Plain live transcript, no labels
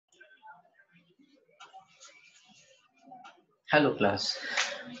Hello class.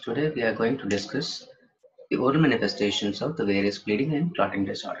 Today we are going to discuss the oral manifestations of the various bleeding and clotting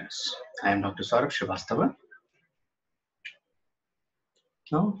disorders. I am Dr. Saurabh Srivastava.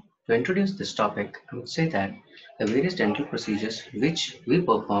 Now, to introduce this topic, I would say that the various dental procedures which we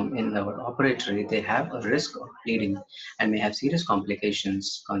perform in our operatory, they have a risk of bleeding and may have serious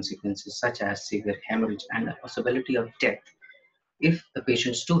consequences such as severe hemorrhage and the possibility of death if the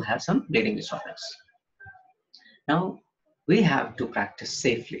patients do have some bleeding disorders. Now, we have to practice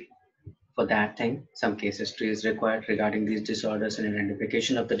safely. For that thing, some case history is required regarding these disorders and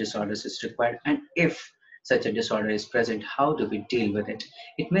identification of the disorders is required. And if such a disorder is present, how do we deal with it?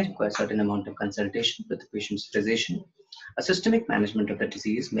 It may require certain amount of consultation with the patient's physician. A systemic management of the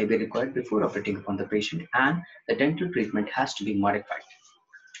disease may be required before operating upon the patient, and the dental treatment has to be modified.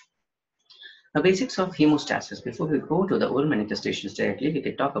 Now, basics of hemostasis. Before we go to the oral manifestations directly, we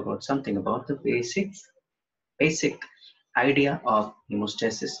can talk about something about the basic idea of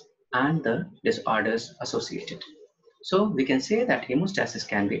hemostasis and the disorders associated. So we can say that hemostasis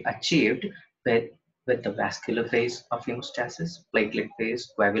can be achieved with the vascular phase of hemostasis, platelet phase,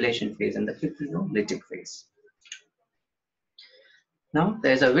 coagulation phase, and the fibrinolytic phase. Now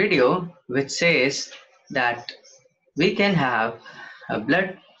there's a video which says that we can have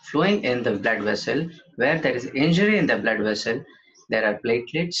blood flowing in the blood vessel. Where there is injury in the blood vessel, there are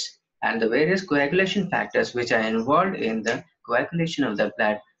platelets and the various coagulation factors which are involved in the coagulation of the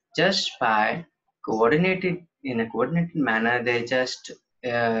blood. Just by in a coordinated manner, they just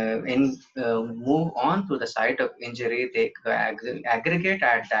move on to the site of injury. They aggregate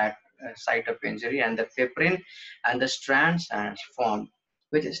at that site of injury, and the fibrin and the strands are formed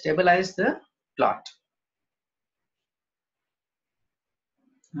which stabilize the clot.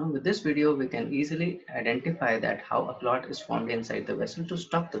 Now with this video, we can easily identify that how a clot is formed inside the vessel to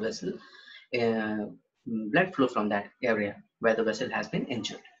stop the vessel blood flow from that area where the vessel has been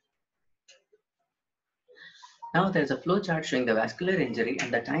injured. Now there's a flow chart showing the vascular injury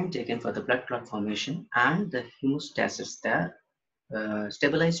and the time taken for the blood clot formation and the hemostasis, the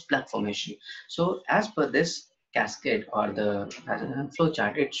stabilized plaque formation. So as per this cascade or the flow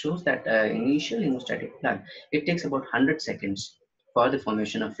chart, it shows that initial hemostatic plaque, it takes about 100 seconds for the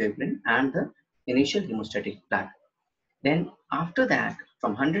formation of fibrin and the initial hemostatic plaque. Then after that,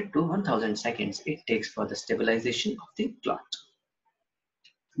 from 100 to 1000 seconds, it takes for the stabilization of the clot.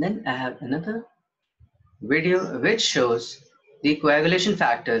 Then I have another video which shows the coagulation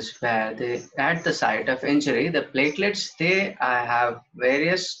factors where they at the site of injury, the platelets, they have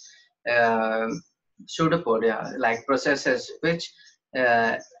various uh, pseudopodia like processes which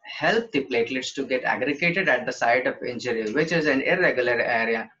help the platelets to get aggregated at the site of injury, which is an irregular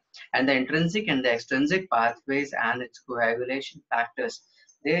area, and the intrinsic and the extrinsic pathways and its coagulation factors,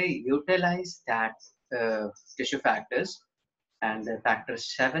 they utilize that tissue factors, and the factor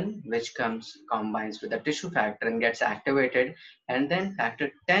 7 which combines with the tissue factor and gets activated, and then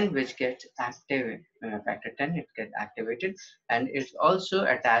factor 10 which gets activated, factor 10 it gets activated and it's also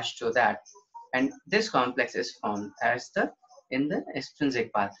attached to that, and this complex is formed as the in the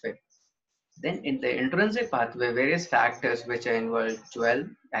extrinsic pathway. Then in the intrinsic pathway, various factors which are involved, 12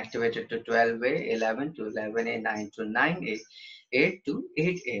 activated to 12A, 11 to 11A, 9 to 9A, 8 to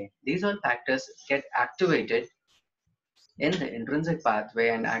 8A, these all factors get activated in the intrinsic pathway,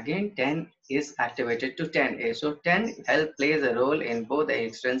 and again 10 is activated to 10A. So 10 plays a role in both the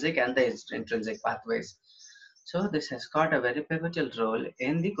extrinsic and the intrinsic pathways. So this has got a very pivotal role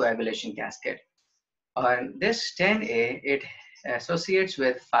in the coagulation cascade. On this 10A, it associates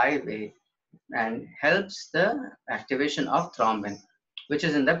with 5A and helps the activation of thrombin, which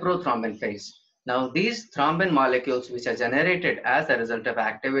is in the prothrombin phase. Now these thrombin molecules which are generated as a result of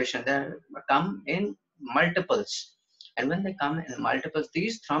activation, they come in multiples, and when they come in multiples,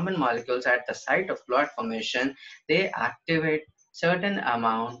 these thrombin molecules at the site of clot formation, they activate certain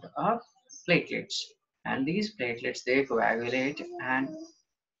amount of platelets, and these platelets, they coagulate, and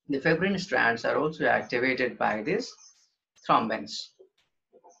the fibrin strands are also activated by these thrombins.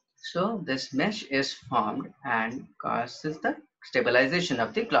 So this mesh is formed and causes the stabilization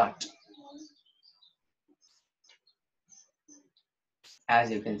of the clot. As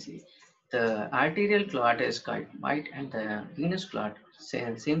you can see, the arterial clot is quite white and the venous clot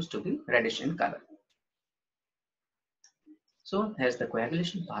seems to be reddish in color. So here's the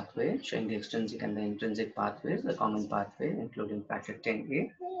coagulation pathway showing the extrinsic and the intrinsic pathways, the common pathway including factor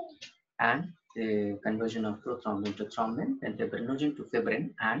 10A and the conversion of prothrombin to thrombin, then fibrinogen to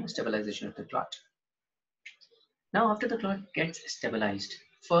fibrin, and stabilization of the clot. Now after the clot gets stabilized,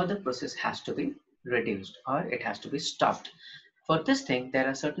 further process has to be reduced or it has to be stopped. For this thing, there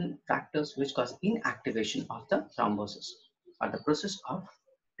are certain factors which cause inactivation of the thrombosis. or the process of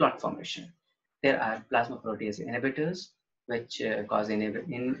clot formation. There are plasma protease inhibitors, which cause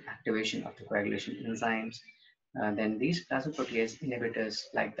inactivation of the coagulation enzymes. Then these plasma protease inhibitors,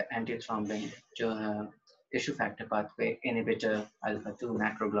 like the antithrombin, tissue factor pathway inhibitor, alpha-2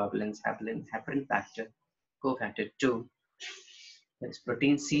 macroglobulins, heparin factor, cofactor 2, there is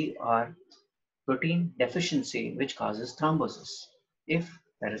protein C or protein deficiency, which causes thrombosis. If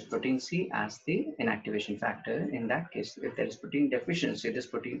there is protein C as the inactivation factor, in that case, if there is protein deficiency, this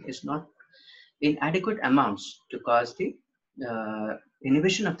protein is not in adequate amounts to cause the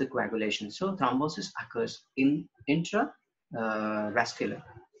inhibition of the coagulation. So thrombosis occurs in intravascular,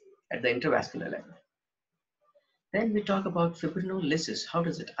 at the intravascular level. Then we talk about fibrinolysis. How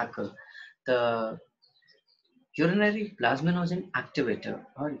does it occur? The urinary plasminogen activator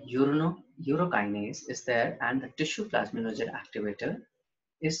or urokinase is there, and the tissue plasminogen activator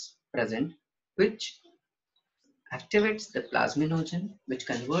is present, which activates the plasminogen, which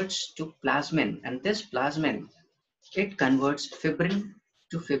converts to plasmin, and this plasmin, it converts fibrin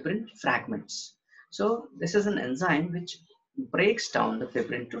to fibrin fragments. So this is an enzyme which breaks down the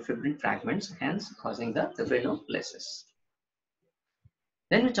fibrin to fibrin fragments, hence causing the fibrinolysis.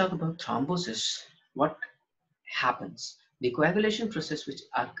 Then we talk about thrombosis. What happens? The coagulation process which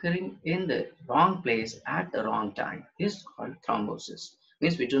occurring in the wrong place at the wrong time is called thrombosis.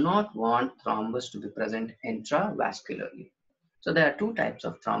 Means we do not want thrombus to be present intravascularly. So there are two types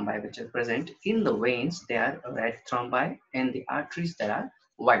of thrombi which are present in the veins. They are red thrombi, and the arteries there are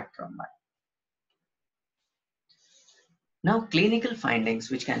white thrombi. Now, clinical findings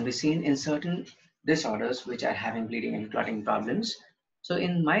which can be seen in certain disorders which are having bleeding and clotting problems. So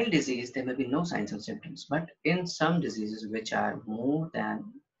in mild disease, there may be no signs and symptoms, but in some diseases which are more than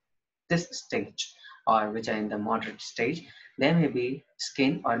this stage or which are in the moderate stage, there may be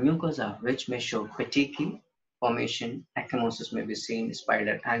skin or mucosa which may show fatigue formation, ecchymosis may be seen,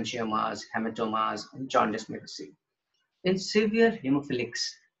 spider angiomas, hematomas, and jaundice may be seen. In severe hemophilics,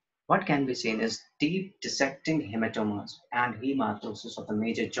 what can be seen is deep dissecting hematomas and hematosis of the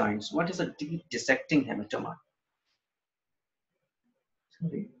major joints. What is a deep dissecting hematoma?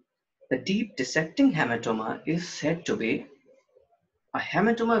 Sorry. The deep dissecting hematoma is said to be a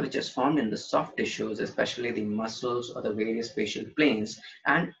hematoma which is formed in the soft tissues, especially the muscles or the various facial planes,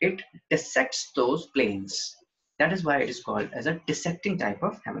 and it dissects those planes. That is why it is called as a dissecting type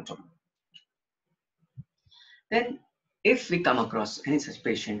of hematoma. Then, if we come across any such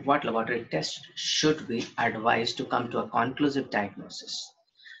patient, what laboratory test should we advise to come to a conclusive diagnosis?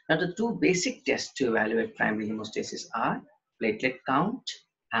 Now, the two basic tests to evaluate primary hemostasis are platelet count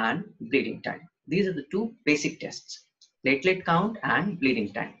and bleeding time. These are the two basic tests, platelet count and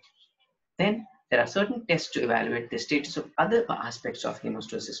bleeding time. Then there are certain tests to evaluate the status of other aspects of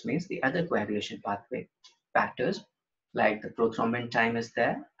hemostasis, means the other coagulation pathway factors, like the prothrombin time is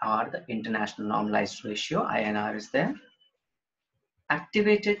there, or the international normalized ratio, INR, is there.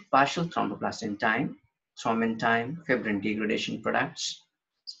 Activated partial thromboplastin time, thrombin time, fibrin degradation products,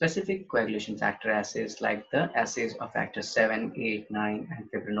 specific coagulation factor assays like the assays of factors 7, 8, 9,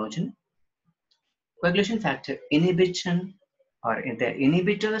 and fibrinogen. Coagulation factor inhibition or the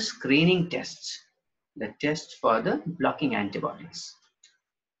inhibitor screening tests, the test for the blocking antibodies.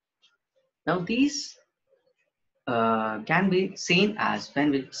 Now these can be seen as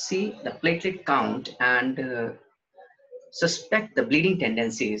when we see the platelet count and suspect the bleeding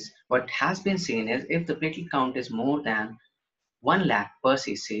tendencies. What has been seen is if the platelet count is more than 1 lakh per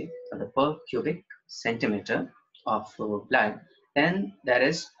cc, or the per cubic centimeter of blood, then there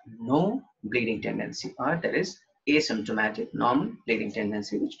is no bleeding tendency, or there is asymptomatic normal bleeding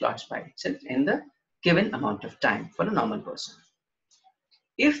tendency which clots by itself in the given amount of time for a normal person.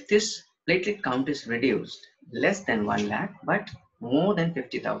 If this platelet count is reduced less than 1 lakh but more than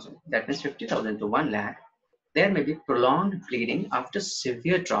 50,000, that means 50,000 to 1 lakh, there may be prolonged bleeding after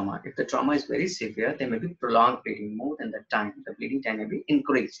severe trauma. If the trauma is very severe, there may be prolonged bleeding more than the time. The bleeding time may be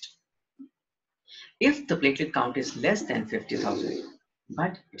increased. If the platelet count is less than 50,000,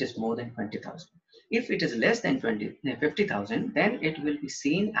 but it is more than 20,000. If it is less than 50,000, then it will be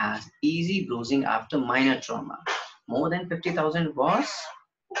seen as easy bruising after minor trauma. More than 50,000 was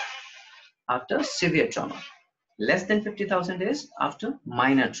after severe trauma. Less than 50,000 is after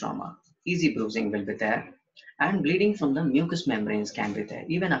minor trauma. Easy bruising will be there, and bleeding from the mucous membranes can be there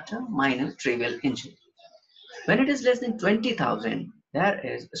even after minor trivial injury. When it is less than 20,000, there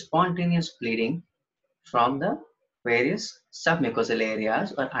is spontaneous bleeding from the various submucosal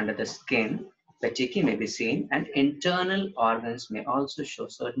areas or under the skin. Petechiae may be seen, and internal organs may also show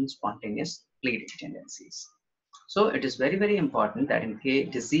certain spontaneous bleeding tendencies. So it is very, very important that in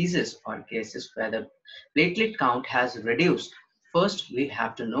diseases or cases where the platelet count has reduced, first we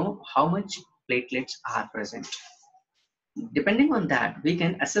have to know how much platelets are present. Depending on that, we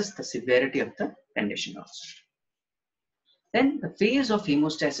can assess the severity of the condition also. Then the phase of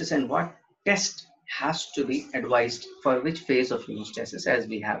hemostasis and what test has to be advised for which phase of hemostasis, as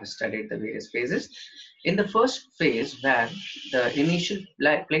we have studied the various phases. In the first phase, where the initial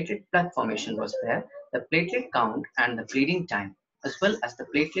platelet plug formation was there, the platelet count and the bleeding time, as well as the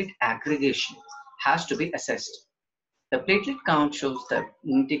platelet aggregation, has to be assessed. The platelet count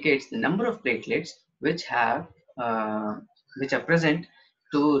indicates the number of platelets which have which are present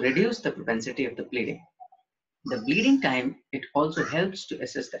to reduce the propensity of the bleeding. The bleeding time, it also helps to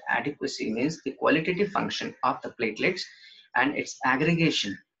assess the adequacy, means the qualitative function of the platelets, and its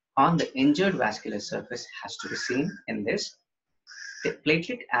aggregation on the injured vascular surface has to be seen in this. The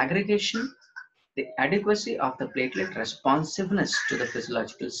platelet aggregation, the adequacy of the platelet responsiveness to the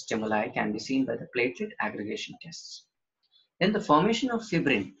physiological stimuli can be seen by the platelet aggregation tests. Then the formation of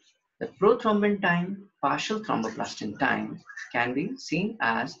fibrin, the prothrombin time, partial thromboplastin time can be seen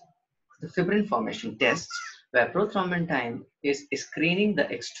as the fibrin formation tests, where prothrombin time is screening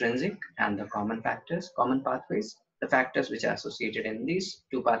the extrinsic and the common pathways, the factors which are associated in these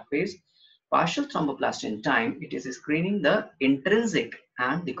two pathways. Partial thromboplastin time, it is screening the intrinsic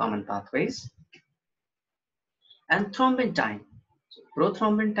and the common pathways. And thrombin time, so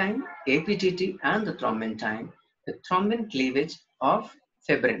prothrombin time, APTT, and the thrombin time, the thrombin cleavage of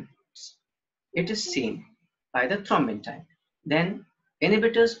fibrins, it is seen by the thrombin time. Then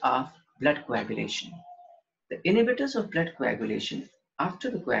inhibitors of blood coagulation. The inhibitors of blood coagulation, after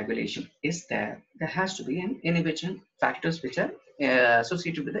the coagulation is there has to be an inhibition factors which are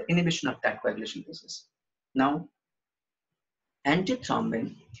associated with the inhibition of that coagulation process. Now,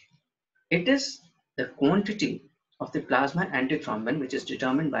 antithrombin, it is the quantity of the plasma antithrombin which is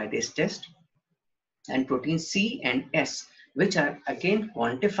determined by this test, and protein C and S, which are again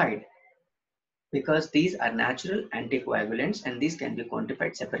quantified because these are natural anticoagulants, and these can be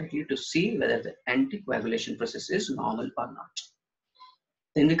quantified separately to see whether the anticoagulation process is normal or not.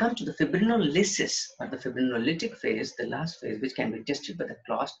 Then we come to the fibrinolysis or the fibrinolytic phase, the last phase, which can be tested by the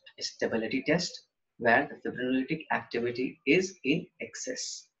clot stability test, where the fibrinolytic activity is in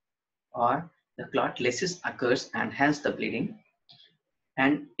excess or the clot lysis occurs and hence the bleeding.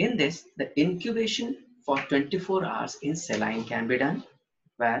 And in this, the incubation for 24 hours in saline can be done,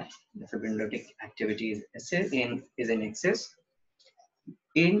 where the fibrinolytic activity is in excess.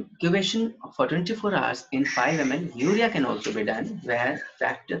 Incubation for 24 hours in 5 ml urea can also be done, where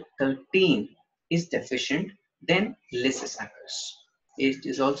factor 13 is deficient, then lysis occurs. It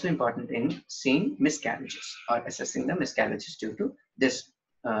is also important in seeing miscarriages or assessing the miscarriages due to this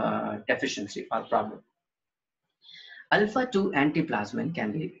deficiency or problem. Alpha-2 antiplasmin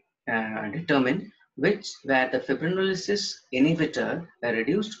can be determined, where the fibrinolysis inhibitor,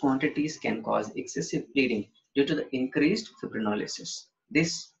 reduced quantities can cause excessive bleeding due to the increased fibrinolysis.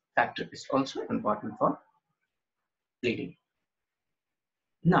 This factor is also important for bleeding.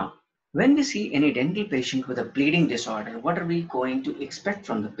 Now, when we see any dental patient with a bleeding disorder, what are we going to expect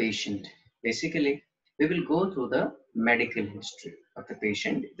from the patient? Basically, we will go through the medical history of the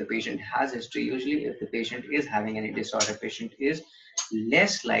patient. If the patient has history, usually if the patient is having any disorder, patient is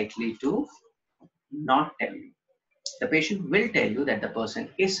less likely to not tell you. The patient will tell you that the person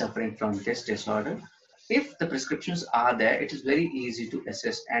is suffering from this disorder. If the prescriptions are there, it is very easy to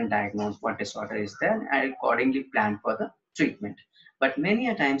assess and diagnose what disorder is there and accordingly plan for the treatment. But many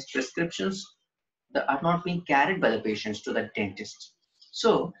a times prescriptions are not being carried by the patients to the dentist.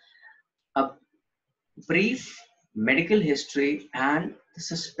 So a brief medical history and the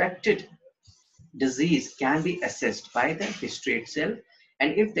suspected disease can be assessed by the history itself.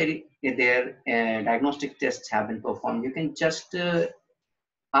 And if their diagnostic tests have been performed, you can just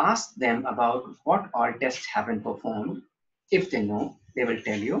ask them about what all tests have been performed. If they know, they will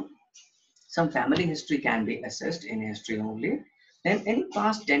tell you. Some family history can be assessed in history only. Then any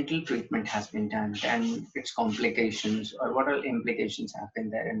past dental treatment has been done and its complications or what all implications have been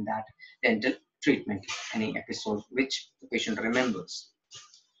there in that dental treatment, any episode which the patient remembers.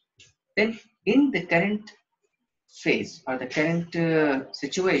 Then in the current phase or the current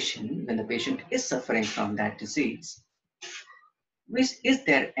situation when the patient is suffering from that disease, is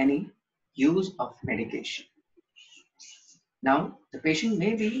there any use of medication? Now, the patient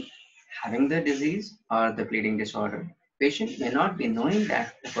may be having the disease or the bleeding disorder. Patient may not be knowing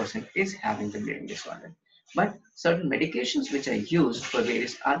that the person is having the bleeding disorder, but certain medications which are used for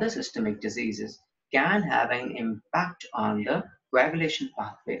various other systemic diseases can have an impact on the coagulation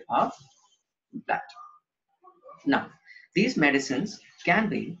pathway of blood. Now, these medicines can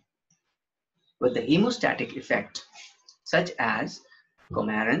be with the hemostatic effect, such as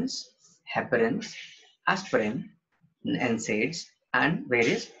coumarins, heparins, aspirin, NSAIDs, and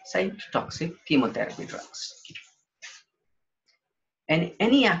various cytotoxic chemotherapy drugs. And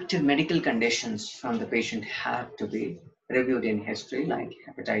any active medical conditions from the patient have to be reviewed in history, like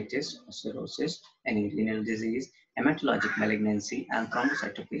hepatitis, or cirrhosis, any renal disease, hematologic malignancy, and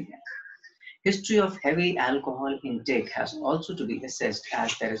thrombocytopenia. History of heavy alcohol intake has also to be assessed,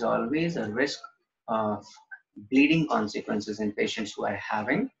 as there is always a risk of bleeding consequences in patients who are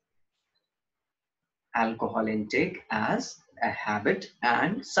having alcohol intake as a habit,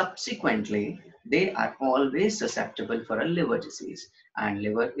 and subsequently they are always susceptible for a liver disease, and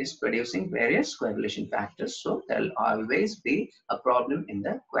liver is producing various coagulation factors, so there will always be a problem in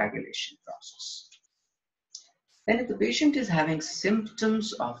the coagulation process. Then if the patient is having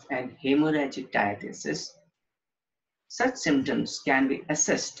symptoms of an hemorrhagic diathesis, such symptoms can be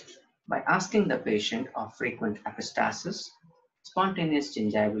assessed by asking the patient of frequent epistaxis, spontaneous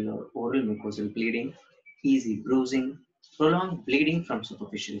gingival or oral mucosal bleeding, easy bruising, prolonged bleeding from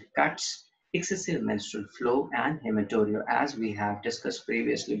superficial cuts, excessive menstrual flow, and hematuria. As we have discussed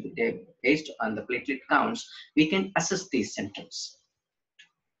previously, based on the platelet counts, we can assess these symptoms.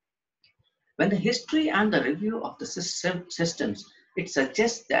 When the history and the review of the systems, it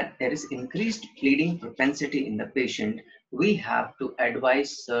suggests that there is increased bleeding propensity in the patient, we have to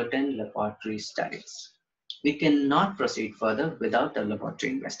advise certain laboratory studies. We cannot proceed further without the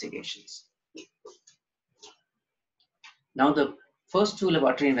laboratory investigations. Now, the first two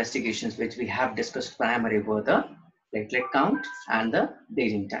laboratory investigations which we have discussed primarily were the platelet count and the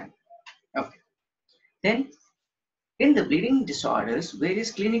bleeding time. Okay. Then, in the bleeding disorders,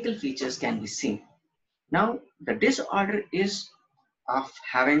 various clinical features can be seen. Now, the disorder is of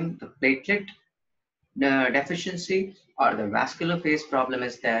having the platelet deficiency, or the vascular phase problem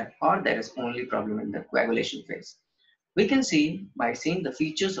is there, or there is only problem in the coagulation phase. We can see by seeing the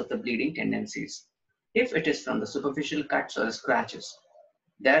features of the bleeding tendencies. If it is from the superficial cuts or scratches,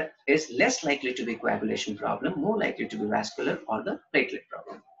 there is less likely to be coagulation problem, more likely to be vascular or the platelet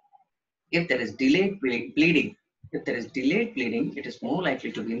problem. If there is delayed bleeding, it is more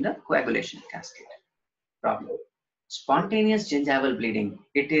likely to be in the coagulation cascade problem. Spontaneous gingival bleeding,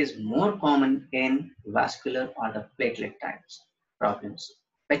 it is more common in vascular or the platelet types problems.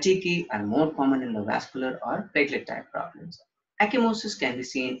 Petechiae are more common in the vascular or platelet type problems. Ecchymosis can be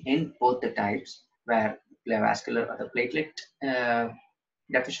seen in both the types, where the vascular or the platelet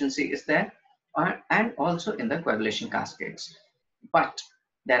deficiency is there, and also in the coagulation cascades. But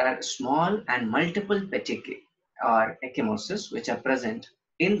there are small and multiple petechiae or ecchymosis which are present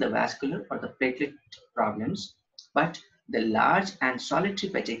in the vascular or the platelet problems, but the large and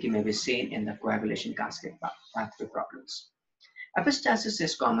solitary petechiae may be seen in the coagulation cascade pathway problems. Epistaxis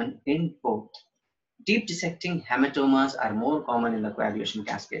is common in both. Deep dissecting hematomas are more common in the coagulation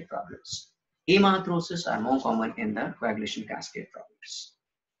cascade problems. Hemarthrosis are more common in the coagulation cascade problems.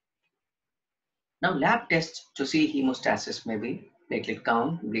 Now, lab tests to see hemostasis may be platelet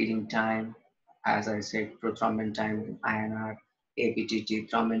count, bleeding time, as I said, prothrombin time, INR, APTT,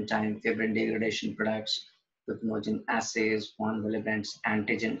 thrombin time, fibrin degradation products, plasminogen assays, von Willebrand's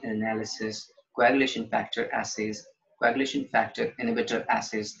antigen analysis, coagulation factor assays, coagulation factor inhibitor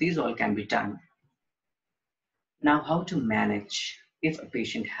assays. These all can be done. Now, how to manage if a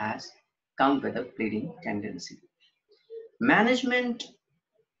patient has come with a bleeding tendency? Management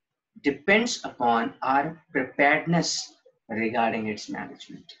depends upon our preparedness regarding its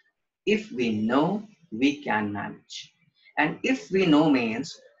management. If we know, we can manage. And if we know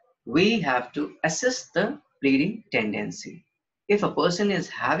means we have to assess the bleeding tendency. If a person is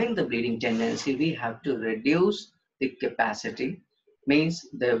having the bleeding tendency, we have to reduce the capacity, means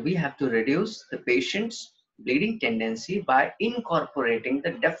that we have to reduce the patient's bleeding tendency by incorporating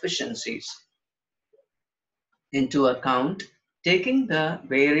the deficiencies into account, taking the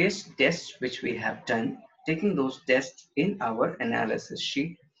various tests which we have done, taking those tests in our analysis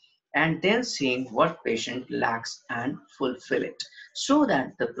sheet, and then seeing what patient lacks and fulfill it, so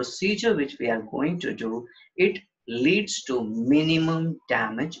that the procedure which we are going to do, it leads to minimum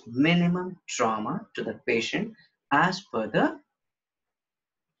damage, minimum trauma to the patient as per the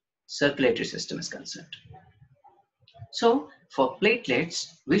circulatory system is concerned. So for platelets,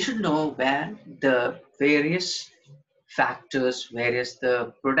 we should know where the various factors, various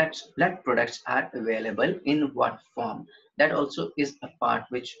the products, blood products are available in what form. That also is a part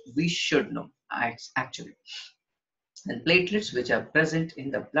which we should know actually. And platelets which are present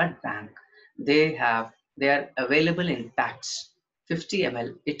in the blood bank, they are available in packs. 50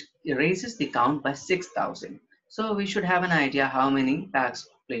 ml, it raises the count by 6,000. So we should have an idea how many packs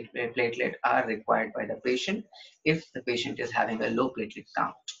platelet are required by the patient if the patient is having a low platelet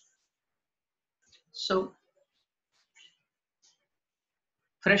count. So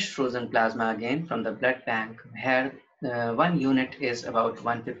fresh frozen plasma again from the blood bank, here one unit is about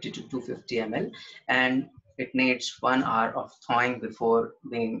 150 to 250 ml, and it needs 1 hour of thawing before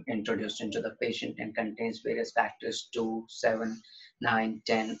being introduced into the patient, and contains various factors 2, 7, 9,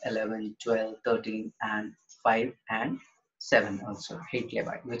 10, 11, 12, 13, and 5 and 7 also heat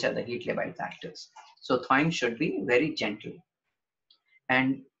labile, which are the heat labile factors. So thawing should be very gentle,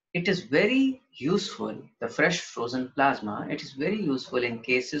 and it is very useful. The fresh frozen plasma, it is very useful in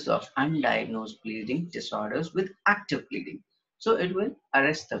cases of undiagnosed bleeding disorders with active bleeding, so it will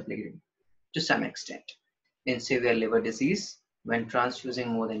arrest the bleeding to some extent. In severe liver disease, when transfusing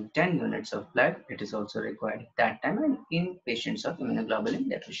more than 10 units of blood, it is also required at that time, and in patients of immunoglobulin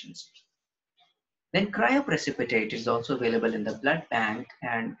deficiency. Then cryoprecipitate is also available in the blood bank,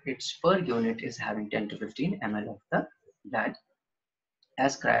 and its per unit is having 10 to 15 ml of the blood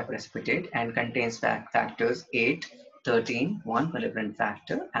as cryoprecipitate, and contains factors 8, 13, 1 Willebrand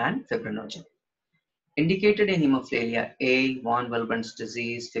factor, and fibrinogen. Indicated in hemophilia A, von Willebrand's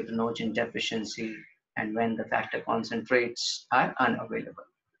disease, fibrinogen deficiency, and when the factor concentrates are unavailable.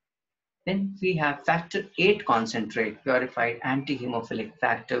 Then we have factor 8 concentrate, purified anti-hemophilic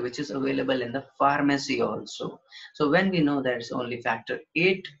factor, which is available in the pharmacy also. So when we know there is only factor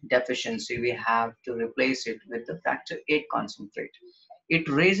 8 deficiency, we have to replace it with the factor 8 concentrate. It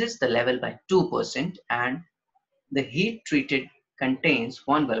raises the level by 2%, and the heat treated contains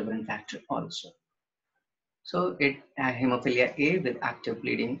 1 Willebrand factor also. So it hemophilia A with active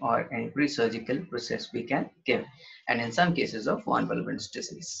bleeding or any pre-surgical process we can give, and in some cases of von Willebrand's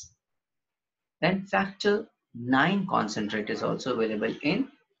disease. Then factor 9 concentrate is also available in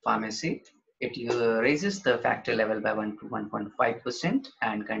pharmacy. It raises the factor level by 1 to 1.5%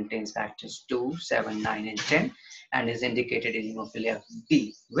 and contains factors 2, 7, 9, and 10, and is indicated in hemophilia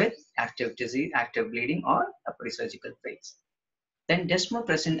B with active disease, active bleeding, or a pre-surgical phase. Then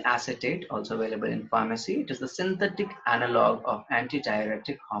desmopressin acetate, also available in pharmacy. It is the synthetic analog of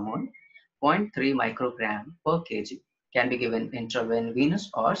antidiuretic hormone, 0.3 microgram per kg. Can be given intravenous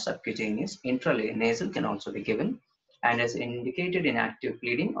or subcutaneous. Intranasal can also be given, and is indicated in active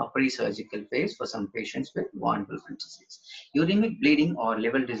bleeding or pre-surgical phase for some patients with von Willebrand disease. Uremic bleeding or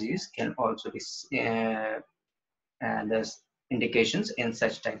liver disease can also be there's indications in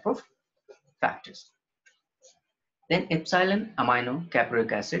such type of factors. Then epsilon amino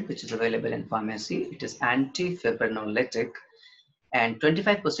caprylic acid, which is available in pharmacy. It is antifibrinolytic, and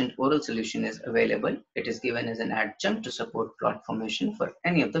 25% oral solution is available. It is given as an adjunct to support clot formation for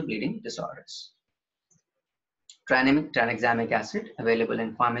any of the bleeding disorders. Tranexamic acid, available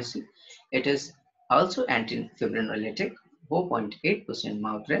in pharmacy. It is also antifibrinolytic, 4.8%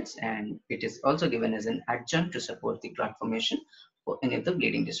 mouth rinse, and it is also given as an adjunct to support the clot formation for any of the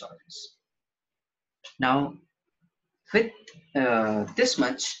bleeding disorders. Now, with this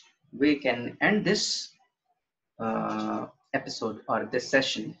much, we can end this episode or this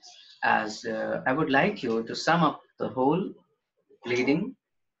session, as I would like you to sum up the whole bleeding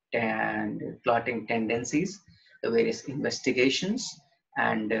and clotting tendencies, the various investigations,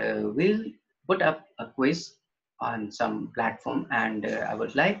 and we'll put up a quiz on some platform, and I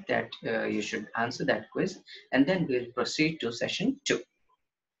would like that you should answer that quiz, and then we'll proceed to session 2.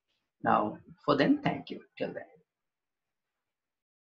 Now, for then, thank you. Till then.